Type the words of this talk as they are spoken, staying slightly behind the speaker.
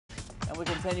And we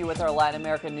continue with our Latin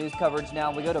American news coverage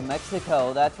now. We go to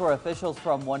Mexico. That's where officials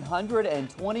from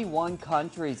 121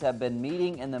 countries have been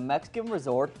meeting in the Mexican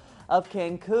resort of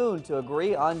Cancun to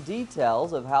agree on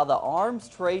details of how the arms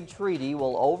trade treaty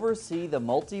will oversee the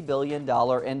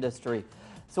multi-billion-dollar industry.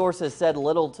 Sources said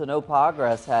little to no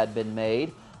progress had been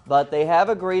made, but they have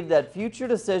agreed that future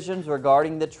decisions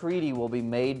regarding the treaty will be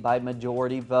made by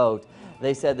majority vote.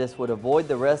 They said this would avoid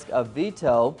the risk of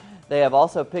veto. They have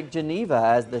also picked Geneva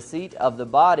as the seat of the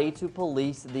body to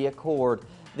police the accord.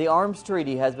 The arms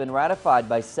treaty has been ratified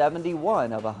by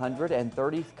 71 of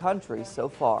 130 countries so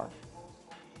far.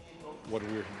 What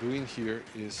we're doing here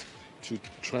is to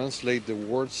translate the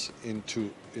words into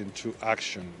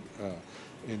action,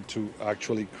 into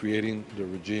actually creating the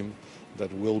regime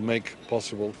that will make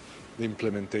possible the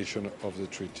implementation of the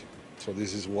treaty. So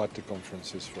this is what the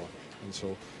conference is for. And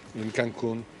so in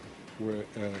Cancun,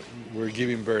 we're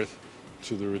giving birth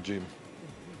to the regime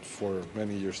for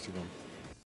many years to come.